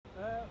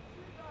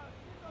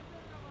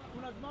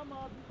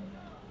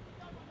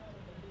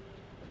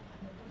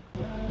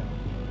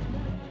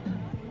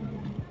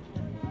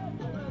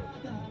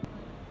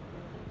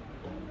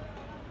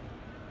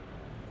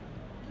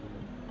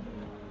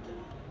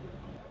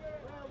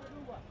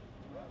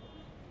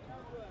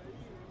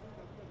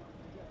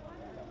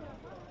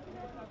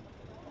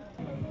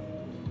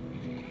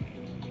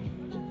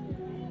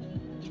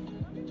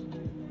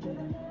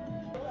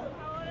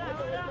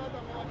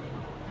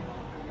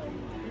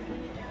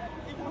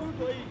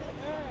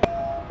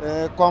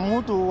Kwa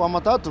mtu wa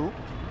matatu,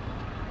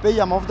 bei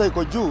ya mafuta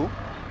iko juu,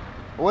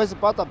 huwezi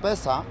pata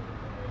pesa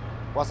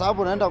kwa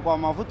sababu unaenda kwa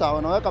mafuta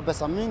unaweka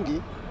pesa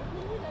mingi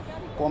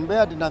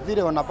compared na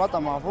vile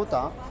unapata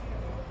mafuta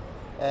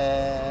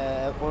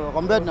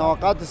compared na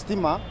wakati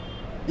stima,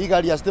 hii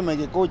gari ya stima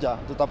ikikuja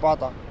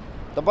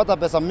tutapata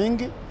pesa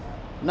mingi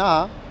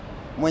na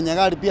mwenye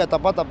gari pia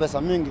atapata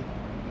pesa mingi.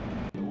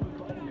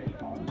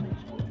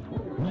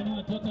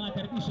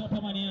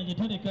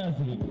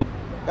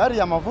 Gari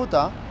ya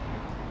mafuta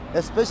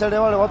especially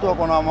wale watu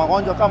wako na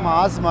magonjwa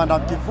kama asthma na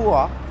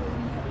kifua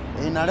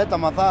inaleta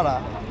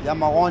madhara ya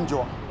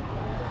magonjwa.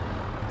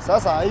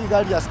 Sasa hii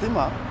gari ya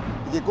stima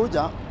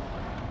ikikuja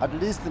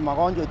at least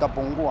magonjwa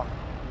itapungua.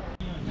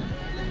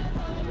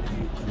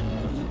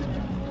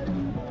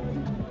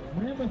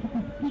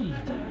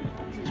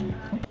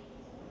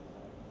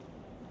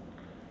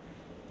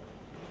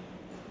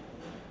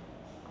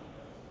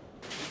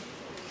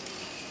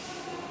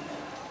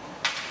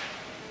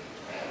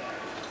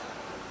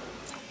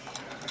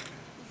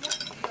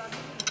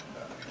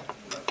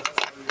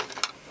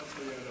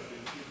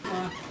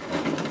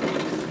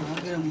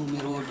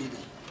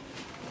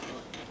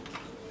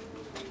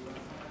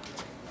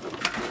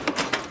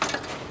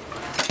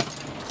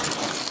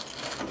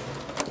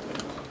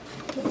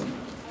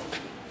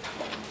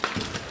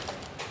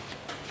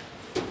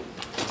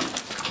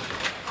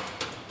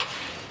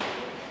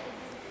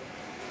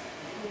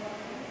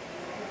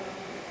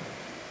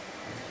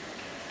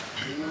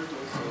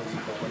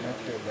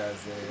 Connected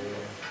as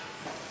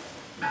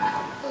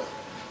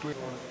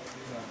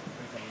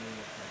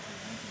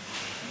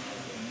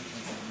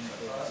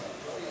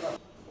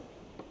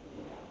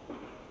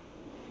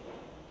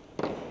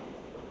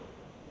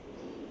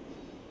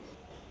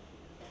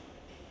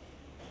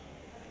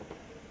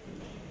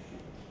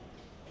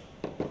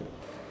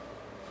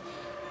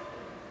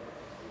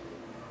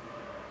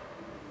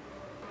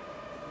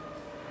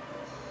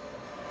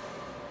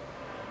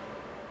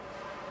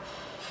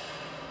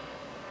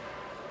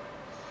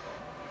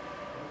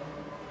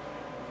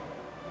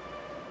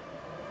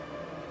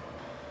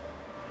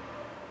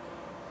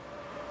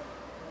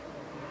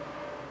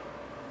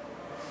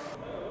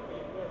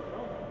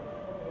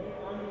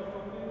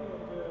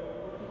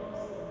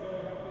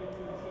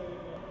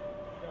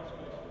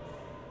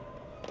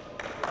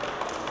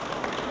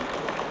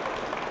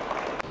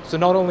So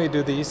not only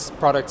do these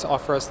products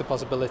offer us the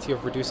possibility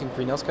of reducing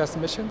greenhouse gas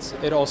emissions,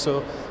 it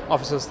also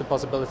offers us the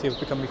possibility of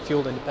becoming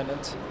fuel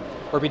independent,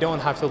 where we don't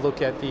have to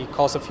look at the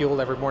cost of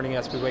fuel every morning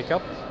as we wake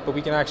up, but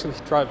we can actually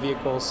drive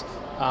vehicles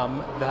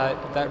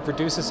that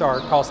reduces our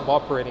cost of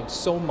operating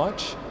so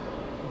much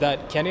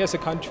that Kenya as a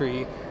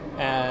country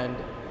and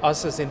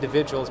us as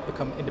individuals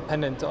become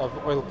independent of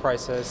oil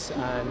prices,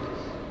 and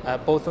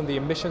both on the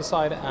emission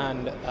side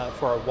and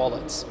for our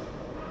wallets.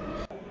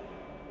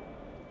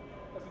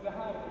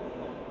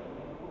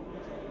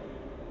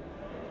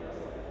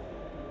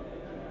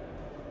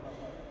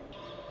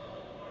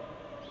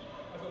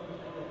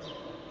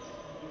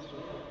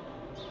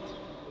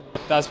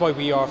 That's why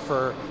we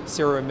offer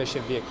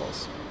zero-emission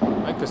vehicles,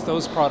 right?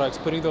 Because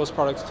putting those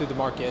products to the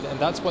market, and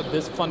that's what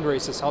this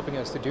fundraiser is helping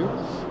us to do,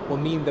 will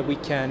mean that we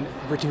can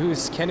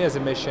reduce Kenya's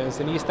emissions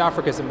and East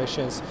Africa's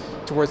emissions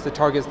towards the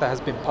targets that has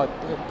been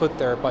put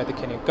there by the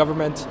Kenyan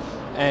government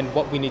and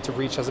what we need to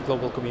reach as a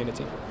global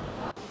community.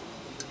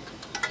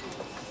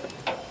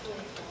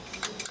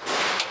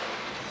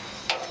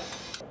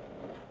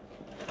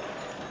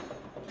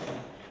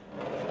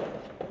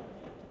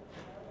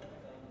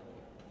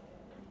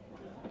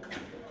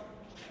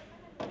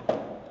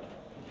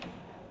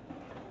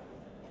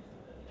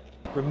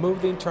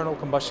 Remove the internal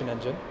combustion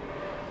engine,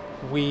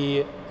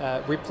 we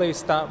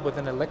replace that with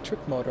an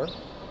electric motor,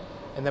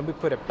 and then we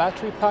put a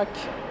battery pack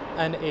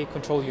and a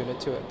control unit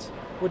to it,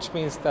 which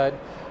means that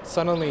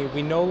suddenly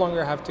we no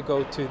longer have to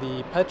go to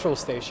the petrol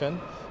station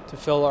to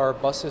fill our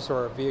buses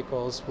or our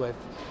vehicles with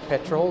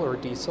petrol or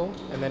diesel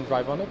and then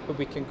drive on it, but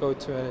we can go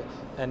to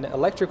an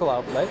electrical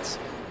outlet,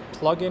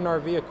 plug in our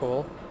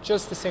vehicle,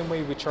 just the same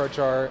way we charge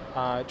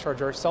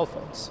our cell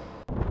phones.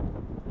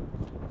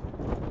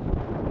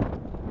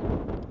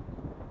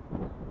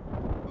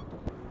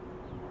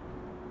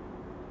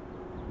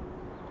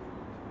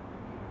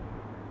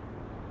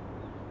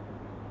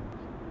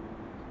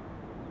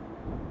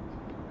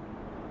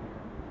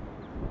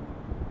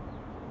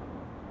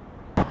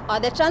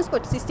 The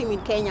transport system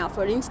in Kenya,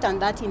 for instance,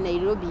 that in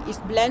Nairobi, is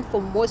blamed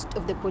for most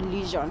of the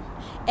pollution.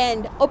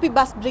 And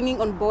Opibus bringing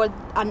on board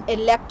an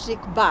electric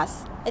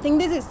bus, I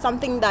think this is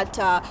something that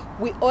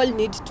we all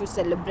need to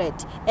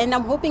celebrate. And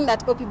I'm hoping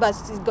that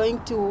Opibus is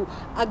going to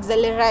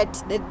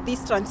accelerate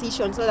this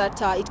transition so that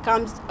it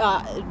comes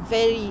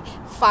very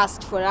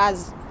fast for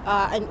us.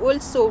 And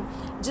also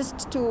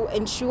just to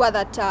ensure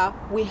that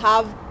we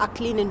have a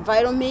clean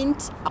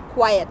environment, a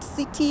quiet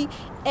city,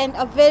 and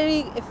a very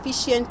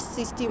efficient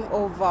system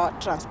of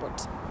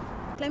transport.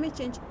 Climate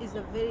change is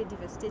a very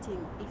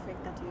devastating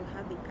effect that we're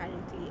having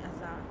currently as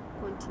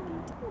a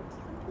continent.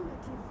 Something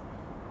that is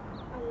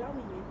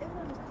alarming, and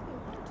everyone is asking,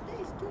 oh,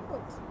 today is too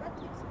hot, but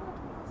it's hot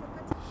because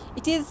of that.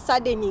 It is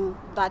saddening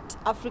that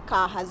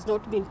Africa has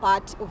not been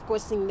part of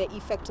causing the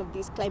effects of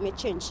this climate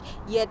change,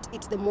 yet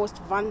it's the most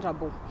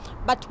vulnerable.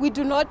 But we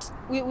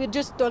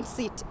just don't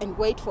sit and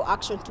wait for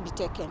action to be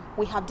taken.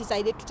 We have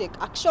decided to take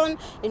action,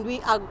 and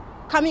we are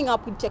coming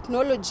up with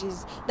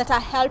technologies that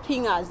are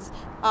helping us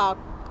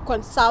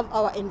conserve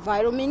our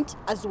environment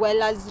as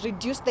well as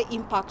reduce the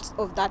impacts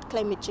of that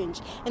climate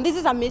change. And this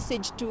is a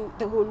message to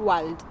the whole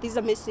world. This is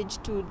a message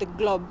to the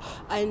globe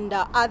and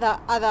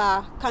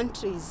other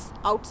countries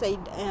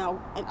outside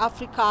in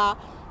Africa,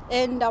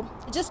 and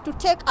just to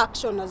take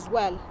action as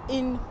well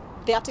in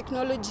their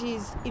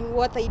technologies, in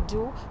what they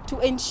do, to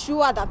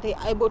ensure that they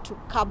are able to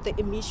curb the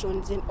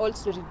emissions and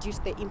also reduce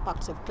the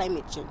impacts of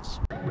climate change.